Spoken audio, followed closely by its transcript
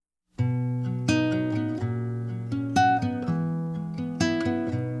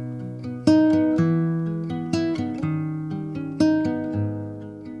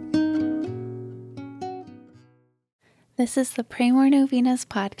This is the Pray More Novenas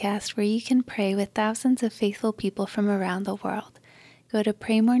podcast where you can pray with thousands of faithful people from around the world. Go to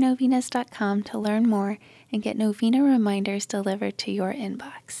praymorenovenas.com to learn more and get novena reminders delivered to your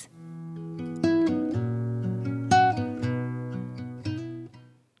inbox.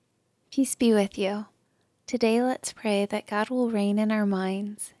 Peace be with you. Today let's pray that God will reign in our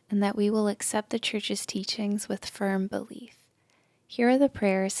minds and that we will accept the Church's teachings with firm belief. Here are the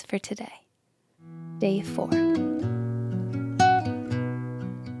prayers for today. Day 4.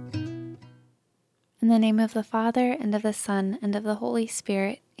 In the name of the Father, and of the Son, and of the Holy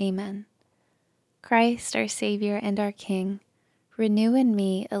Spirit, Amen. Christ, our Savior and our King, renew in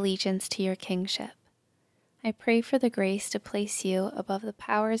me allegiance to your kingship. I pray for the grace to place you above the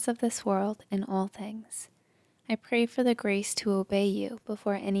powers of this world in all things. I pray for the grace to obey you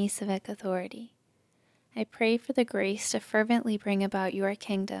before any civic authority. I pray for the grace to fervently bring about your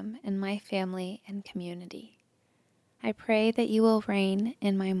kingdom in my family and community. I pray that you will reign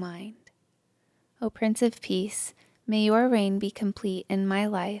in my mind. O Prince of Peace, may your reign be complete in my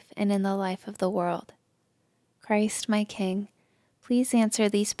life and in the life of the world. Christ, my King, please answer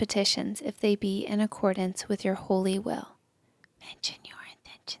these petitions if they be in accordance with your holy will. Mention your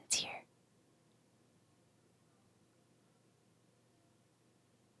intentions here.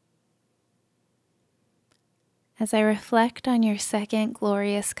 As I reflect on your second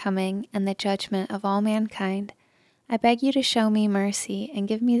glorious coming and the judgment of all mankind, I beg you to show me mercy and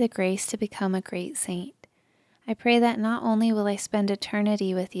give me the grace to become a great saint. I pray that not only will I spend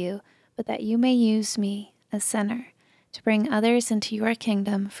eternity with you, but that you may use me, a sinner, to bring others into your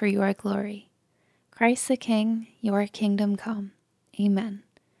kingdom for your glory. Christ the King, your kingdom come. Amen.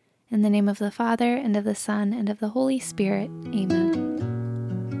 In the name of the Father, and of the Son, and of the Holy Spirit. Amen.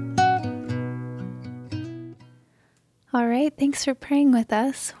 All right, thanks for praying with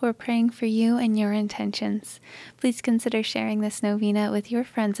us. We're praying for you and your intentions. Please consider sharing this novena with your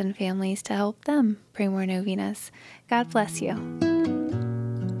friends and families to help them pray more novenas. God bless you.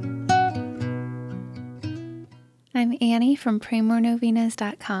 I'm Annie from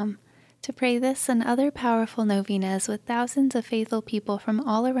praymorenovenas.com. To pray this and other powerful novenas with thousands of faithful people from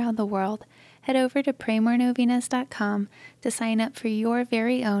all around the world, head over to praymorenovenas.com to sign up for your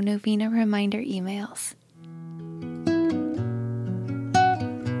very own novena reminder emails.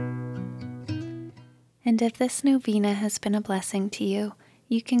 And if this novena has been a blessing to you,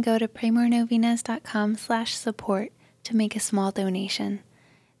 you can go to praymorenovenas.com/support to make a small donation.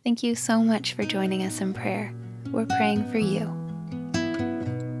 Thank you so much for joining us in prayer. We're praying for you.